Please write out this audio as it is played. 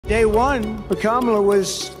Day one for Kamala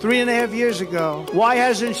was 3.5 years ago. Why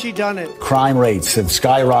hasn't she done it? Crime rates have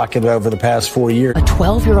skyrocketed over the past 4 years. A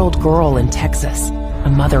 12-year-old girl in Texas, a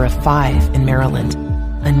mother of 5 in Maryland,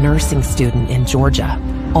 a nursing student in Georgia,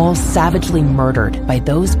 all savagely murdered by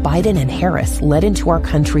those Biden and Harris led into our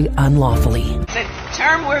country unlawfully. It's a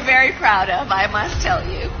term we're very proud of, I must tell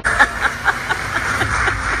you.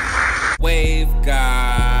 Wave God.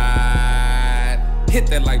 Hit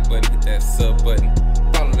that like button, hit that sub button.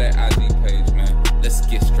 Follow that IG page, man. Let's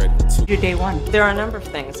get straight into it. Your day one. There are a number of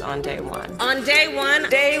things on day one. On day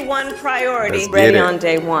one priority. Ready on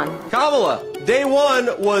day one. Kamala, day one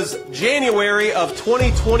was January of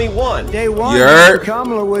 2021. Day one for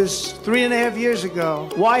Kamala was 3.5 years ago.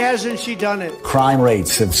 Why hasn't she done it? Crime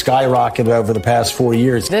rates have skyrocketed over the past 4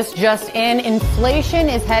 years. This just in, inflation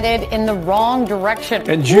is headed in the wrong direction.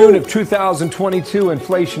 In June of 2022,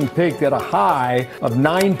 inflation peaked at a high of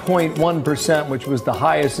 9.1%, which was the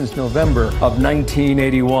highest since November of 1981.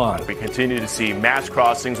 We continue to see mass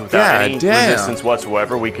crossings without any resistance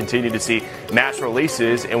whatsoever. We continue to see mass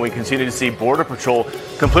releases, and we continue to see Border Patrol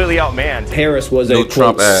completely outmanned. Harris was a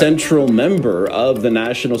quote, central member of the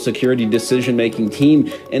national security decision-making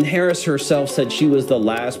team, and Harris herself said she was the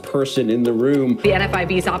last person in the room. The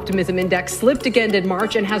NFIB's optimism index slipped again in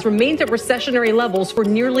March and has remained at recessionary levels for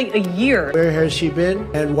nearly a year. Where has she been?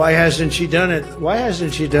 And why hasn't she done it? Why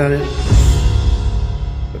hasn't she done it?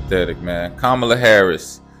 Pathetic, man. Kamala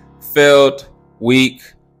Harris. Failed, weak,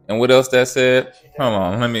 and what else that said? Hold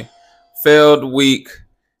on, failed, weak,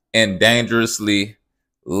 and dangerously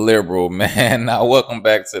liberal, man. Now, welcome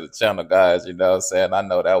back to the channel, guys. You know what I'm saying? I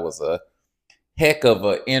know that was a heck of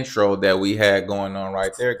an intro that we had going on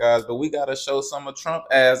right there, guys, but we got to show some of Trump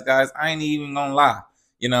ass, guys. I ain't even gonna lie.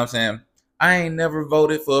 You know what I'm saying? I ain't never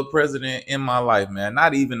voted for a president in my life, man.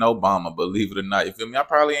 Not even Obama, believe it or not. You feel me? I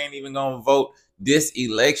probably ain't even gonna vote this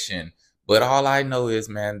election. But all I know is,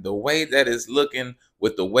 man, the way that it's looking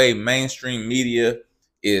with the way mainstream media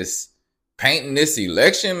is painting this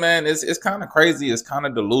election, man, it's kind of crazy. It's kind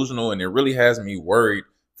of delusional, and it really has me worried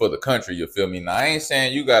for the country, you feel me? Now, I ain't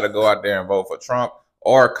saying you got to go out there and vote for Trump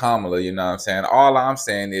or Kamala, you know what I'm saying? All I'm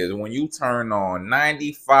saying is when you turn on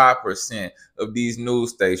 95% of these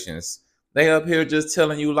news stations, they up here just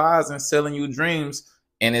telling you lies and selling you dreams,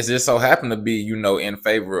 and it just so happened to be, you know, in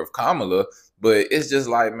favor of Kamala. But it's just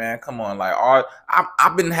like, man, come on. Like,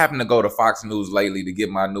 I've been having to go to Fox News lately to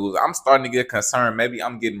get my news. I'm starting to get concerned. Maybe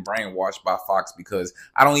I'm getting brainwashed by Fox because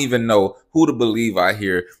I don't even know who to believe out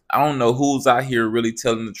here. I don't know who's out here really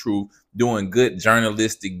telling the truth, doing good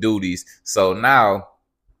journalistic duties. So now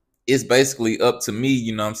it's basically up to me,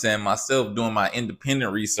 you know what I'm saying, myself doing my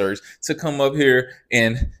independent research to come up here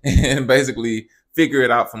and basically figure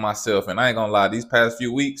it out for myself. And I ain't gonna lie, these past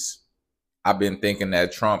few weeks, I've been thinking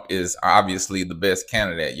that Trump is obviously the best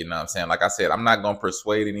candidate, you know what I'm saying? Like I said, I'm not going to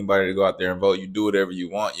persuade anybody to go out there and vote. You do whatever you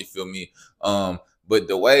want, you feel me? But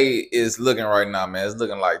the way it's looking right now, man, it's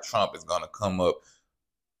looking like Trump is going to come up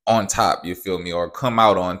on top, you feel me? Or come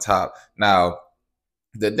out on top. Now,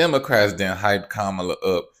 the Democrats didn't hype Kamala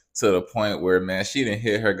up to the point where, man, she didn't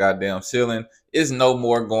hit her goddamn ceiling. It's no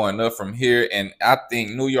more going up from here. And I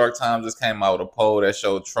think New York Times just came out with a poll that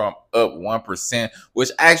showed Trump up 1%, which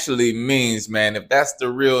actually means, man, if that's the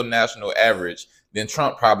real national average, then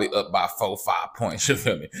Trump probably up by 4-5 points. You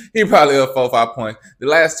feel me? He probably up 4-5 points. The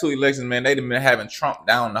last two elections, man, they've been having Trump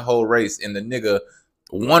down the whole race, and the nigga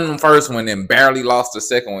won the first one and barely lost the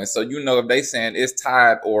second one. So, you know, if they saying it's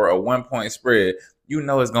tied or a 1-point spread, you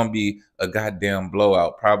know it's going to be a goddamn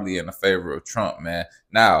blowout, probably in the favor of Trump, man.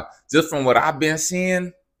 Now, just from what I've been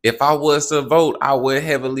seeing, if I was to vote, I would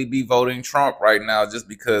heavily be voting Trump right now, just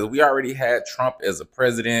because we already had Trump as a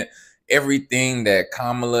president. Everything that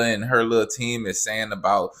Kamala and her little team is saying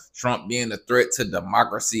about Trump being a threat to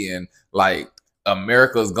democracy and, like,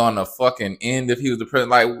 America's going to fucking end if he was the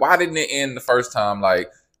president. Like, why didn't it end the first time? Like,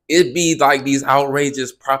 it'd be like these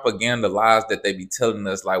outrageous propaganda lies that they be telling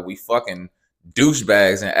us, like we fucking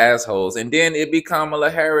douchebags and assholes, and then it be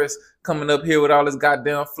Kamala Harris coming up here with all this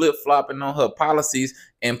goddamn flip-flopping on her policies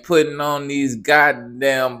and putting on these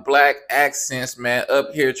goddamn black accents, man,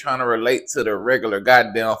 up here trying to relate to the regular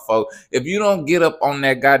goddamn folk. If you don't get up on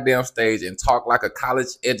that goddamn stage and talk like a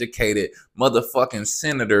college-educated motherfucking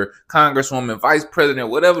senator, congresswoman, vice president,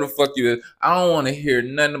 whatever the fuck you is, I don't want to hear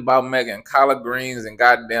nothing about making collard greens and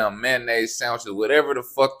goddamn mayonnaise sandwiches, whatever the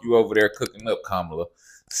fuck you over there cooking up, Kamala.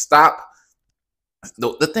 Stop.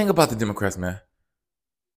 The thing about the Democrats, man,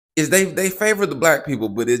 is they favor the black people,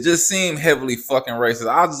 but it just seemed heavily fucking racist.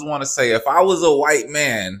 I just want to say, if I was a white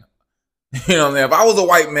man, you know what I mean? If I was a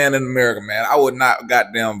white man in America, man, I would not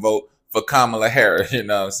goddamn vote for Kamala Harris. You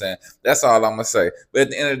know what I'm saying? That's all I'm gonna say. But at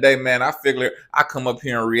the end of the day, man, I figure I come up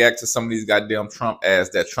here and react to some of these goddamn Trump ads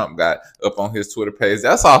that Trump got up on his Twitter page.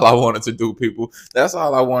 That's all I wanted to do, people. That's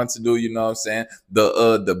all I wanted to do. You know what I'm saying?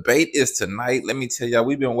 The debate is tonight. Let me tell y'all,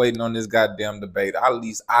 we've been waiting on this goddamn debate. At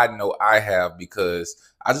least I know I have, because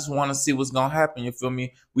I just want to see what's gonna happen. You feel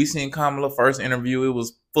me? We seen Kamala first interview. It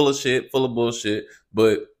was full of shit, full of bullshit.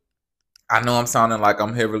 But I know I'm sounding like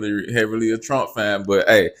I'm heavily a Trump fan. But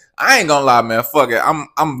hey, I ain't gonna lie, man. Fuck it.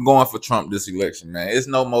 I'm going for Trump this election, man. It's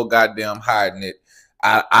no more goddamn hiding it.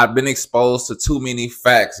 I've been exposed to too many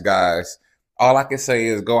facts, guys. All I can say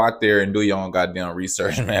is go out there and do your own goddamn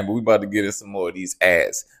research, man. But we about to get in some more of these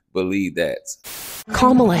ads. Believe that.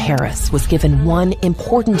 Kamala Harris was given one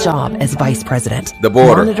important job as vice president. The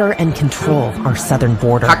border. Monitor and control our southern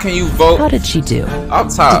border. How can you vote? How did she do?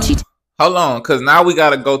 Off top. Hold on, because now we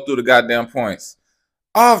got to go through the goddamn points.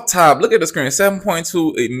 Off top, look at the screen.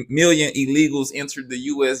 7.2 million illegals entered the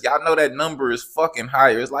U.S. Y'all know that number is fucking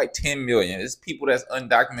higher. It's like 10 million. It's people that's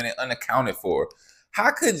undocumented, unaccounted for.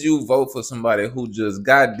 How could you vote for somebody who just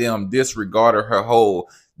goddamn disregarded her whole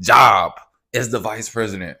job as the vice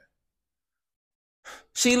president?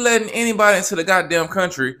 She letting anybody into the goddamn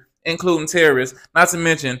country, including terrorists, not to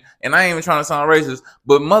mention, and I ain't even trying to sound racist,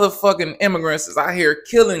 but motherfucking immigrants is out here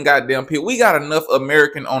killing goddamn people. We got enough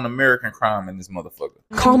American on American crime in this motherfucker.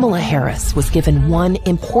 Kamala Harris was given one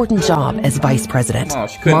important job as vice president.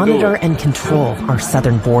 Monitor and control our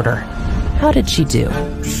southern border. How did she do?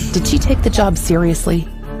 Did she take the job seriously?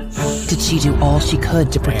 Did she do all she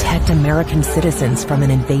could to protect American citizens from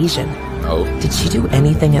an invasion? No. Did she do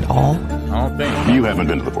anything at all? I don't think. You haven't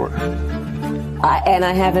been to the border. And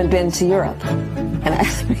I haven't been to Europe.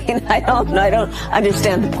 And I don't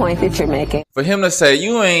understand the point that you're making. For him to say,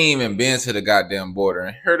 you ain't even been to the goddamn border,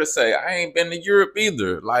 and her to say, I ain't been to Europe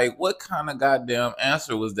either. Like, what kind of goddamn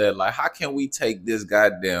answer was that? Like, how can we take this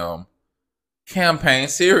goddamn campaign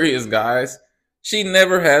serious, guys? She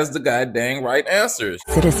never has the goddamn right answers.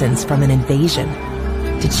 Citizens from an invasion.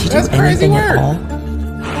 Did she do anything at all?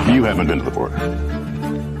 You haven't been to the border.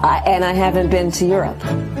 And I haven't been to Europe.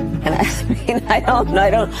 And I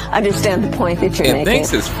don't understand the point that you're making. It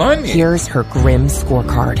thinks it's funny. Here's her grim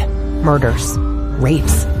scorecard. Murders,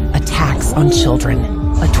 rapes, attacks on children.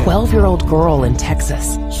 A 12-year-old girl in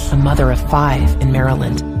Texas. A mother of 5 in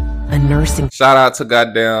Maryland. A nursing. Shout out to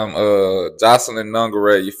goddamn Jocelyn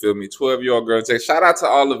Nungare, you feel me? 12-year-old girl in Texas. Shout out to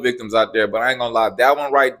all the victims out there, but I ain't gonna lie, that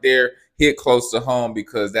one right there hit close to home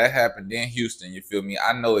because that happened in Houston, you feel me?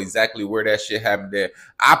 I know exactly where that shit happened there.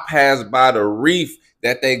 I passed by the reef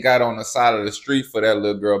that they got on the side of the street for that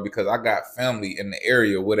little girl because I got family in the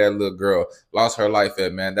area where that little girl lost her life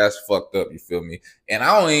at, man. That's fucked up, you feel me? And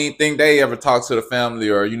I don't even think they ever talked to the family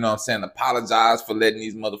or, you know what I'm saying, apologize for letting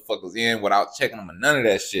these motherfuckers in without checking them or none of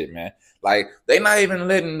that shit, man. Like, they not even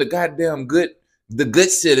letting the goddamn good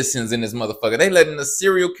citizens in this motherfucker. They letting the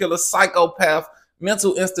serial killer, psychopath,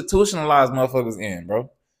 mental institutionalized motherfuckers in, bro.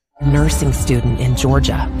 Nursing student in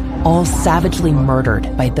Georgia, all savagely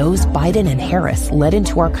murdered by those Biden and Harris led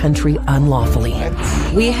into our country unlawfully.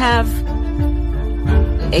 We have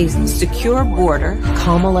a secure border.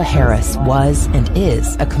 Kamala Harris was and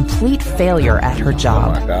is a complete failure at her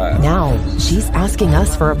job. Oh my God. Now she's asking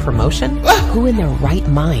us for a promotion? Who in their right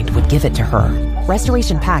mind would give it to her?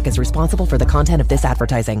 Restoration PAC is responsible for the content of this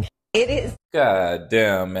advertising. It is. God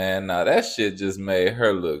damn, man. Now that shit just made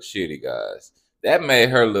her look shitty, guys. That made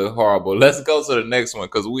her look horrible. Let's go to the next one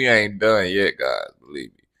because we ain't done yet, guys.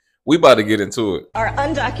 Believe me. We about to get into it. Are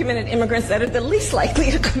undocumented immigrants that are the least likely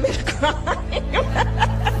to commit a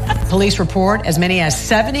crime. Police report as many as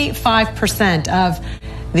 75% of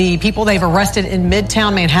the people they've arrested in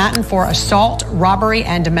Midtown Manhattan for assault, robbery,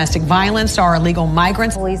 and domestic violence are illegal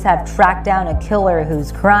migrants. Police have tracked down a killer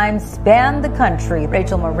whose crimes spanned the country.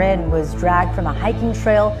 Rachel Marin was dragged from a hiking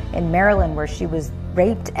trail in Maryland where she was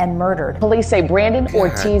raped and murdered. Police say Brandon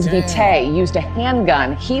Ortiz Vite used a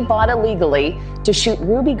handgun he bought illegally to shoot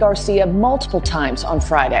Ruby Garcia multiple times on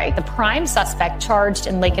Friday. The prime suspect charged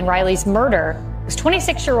in Laken Riley's murder was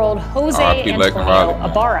 26-year-old Jose Antonio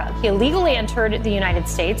Ibarra. He illegally entered the United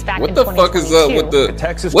States back in 2022. What the fuck is up with the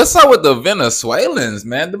Texas? What's up with the Venezuelans,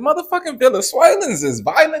 man? The motherfucking Venezuelans is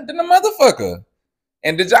violent than the motherfucker.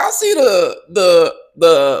 And did y'all see the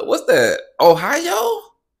what's that? Ohio?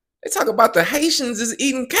 They talk about the Haitians is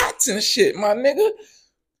eating cats and shit, my nigga.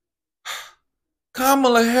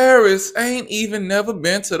 Kamala Harris ain't even never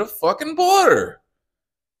been to the fucking border.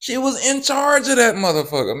 She was in charge of that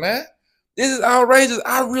motherfucker, man. This is outrageous.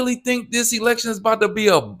 I really think this election is about to be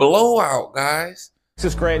a blowout, guys.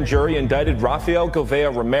 Texas grand jury indicted Rafael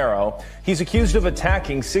Govea Romero. He's accused of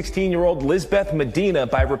attacking 16-year-old Lisbeth Medina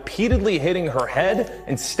by repeatedly hitting her head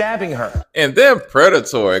and stabbing her. And they're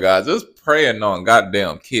predatory, guys. Just preying on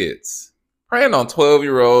goddamn kids. Preying on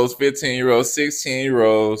 12-year-olds, 15-year-olds,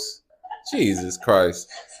 16-year-olds. Jesus Christ.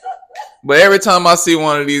 But every time I see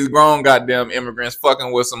one of these grown goddamn immigrants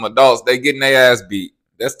fucking with some adults, they getting their ass beat.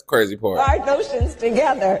 That's the crazy part. Our notions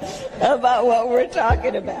together about what we're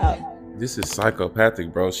talking about. This is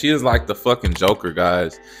psychopathic, bro. She is like the fucking Joker,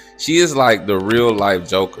 guys. She is like the real life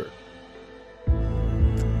Joker.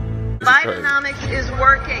 Bidenomics is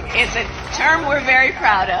working. It's a term we're very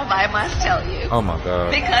proud of, I must tell you. Oh my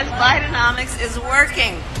God. Because Bidenomics is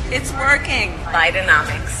working. It's working.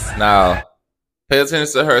 Bidenomics. Now, pay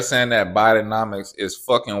attention to her saying that Bidenomics is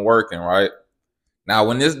fucking working, right? Now,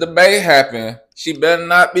 when this debate happened, she better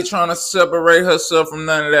not be trying to separate herself from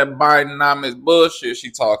none of that Bidenomics bullshit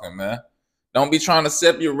she talking, man. Don't be trying to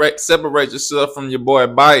separate yourself from your boy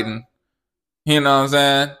Biden. You know what I'm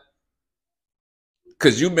saying?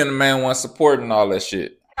 Because you've been the main one supporting all that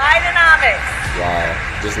shit. Bidenomics.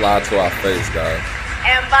 Wow. Just lied to our face, guys.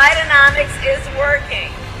 And Bidenomics is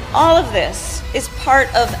working. All of this is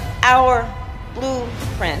part of our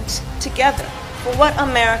blueprint together for what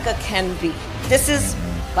America can be. This is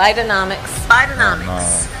Bidenomics.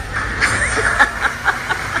 Bidenomics.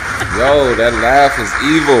 Yo, that laugh is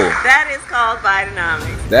evil. That is called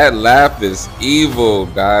Bidenomics. That laugh is evil,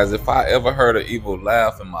 guys. If I ever heard an evil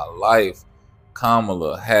laugh in my life,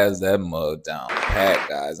 Kamala has that mug down pat,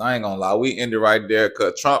 guys. I ain't gonna lie. We ended right there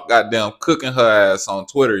because Trump goddamn cooking her ass on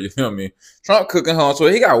Twitter. You feel me? Trump cooking her on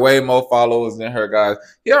Twitter. He got way more followers than her, guys.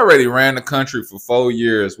 He already ran the country for 4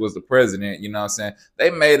 years, was the president. You know what I'm saying? They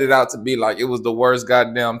made it out to be like it was the worst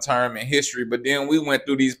goddamn term in history. But then we went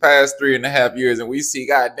through these past 3.5 years and we see,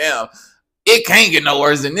 goddamn, it can't get no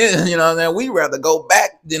worse than this. You know what I'm saying? We'd rather go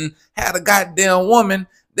back than have a goddamn woman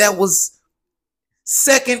that was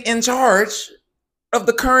second in charge of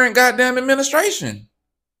the current goddamn administration.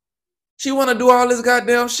 She want to do all this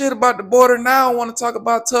goddamn shit about the border. Now want to talk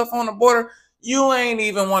about tough on the border. You ain't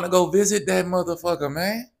even want to go visit that motherfucker,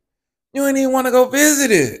 man. You ain't even want to go visit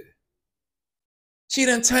it. She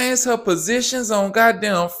done changed her positions on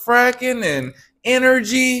goddamn fracking and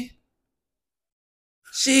energy.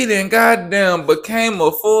 She done goddamn became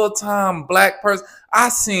a full-time black person. I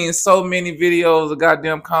seen so many videos of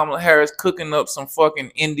goddamn Kamala Harris cooking up some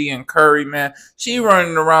fucking Indian curry, man. She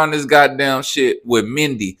running around this goddamn shit with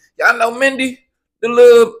Mindy. Y'all know Mindy? The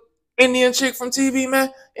little Indian chick from TV, man?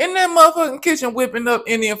 In that motherfucking kitchen whipping up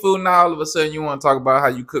Indian food. Now all of a sudden you want to talk about how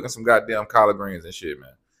you cooking some goddamn collard greens and shit,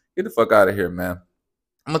 man. Get the fuck out of here, man.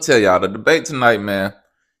 I'm going to tell y'all, the debate tonight, man.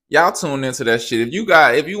 Y'all tune into that shit.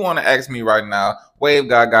 If you want to ask me right now, Wave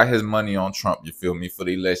God got his money on Trump, you feel me, for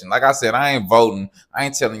the election. Like I said, I ain't voting. I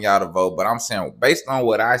ain't telling y'all to vote, but I'm saying based on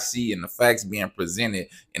what I see and the facts being presented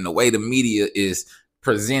and the way the media is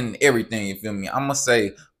presenting everything, you feel me, I'm going to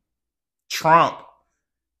say Trump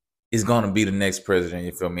is going to be the next president,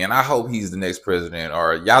 you feel me? And I hope he's the next president,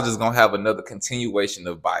 or y'all just going to have another continuation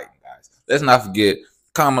of Biden, guys. Let's not forget,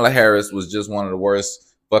 Kamala Harris was just one of the worst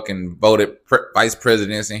fucking voted vice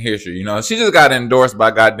presidents in history. You know, she just got endorsed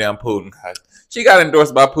by goddamn Putin, guys. She got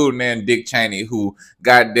endorsed by Putin and Dick Cheney, who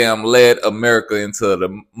goddamn led America into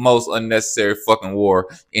the most unnecessary fucking war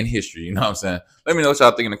in history. You know what I'm saying? Let me know what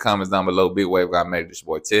y'all think in the comments down below. Big Wave God made it. This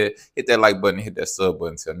your boy Ted. Hit that like button, hit that sub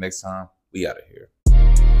button. Until next time, we out of here.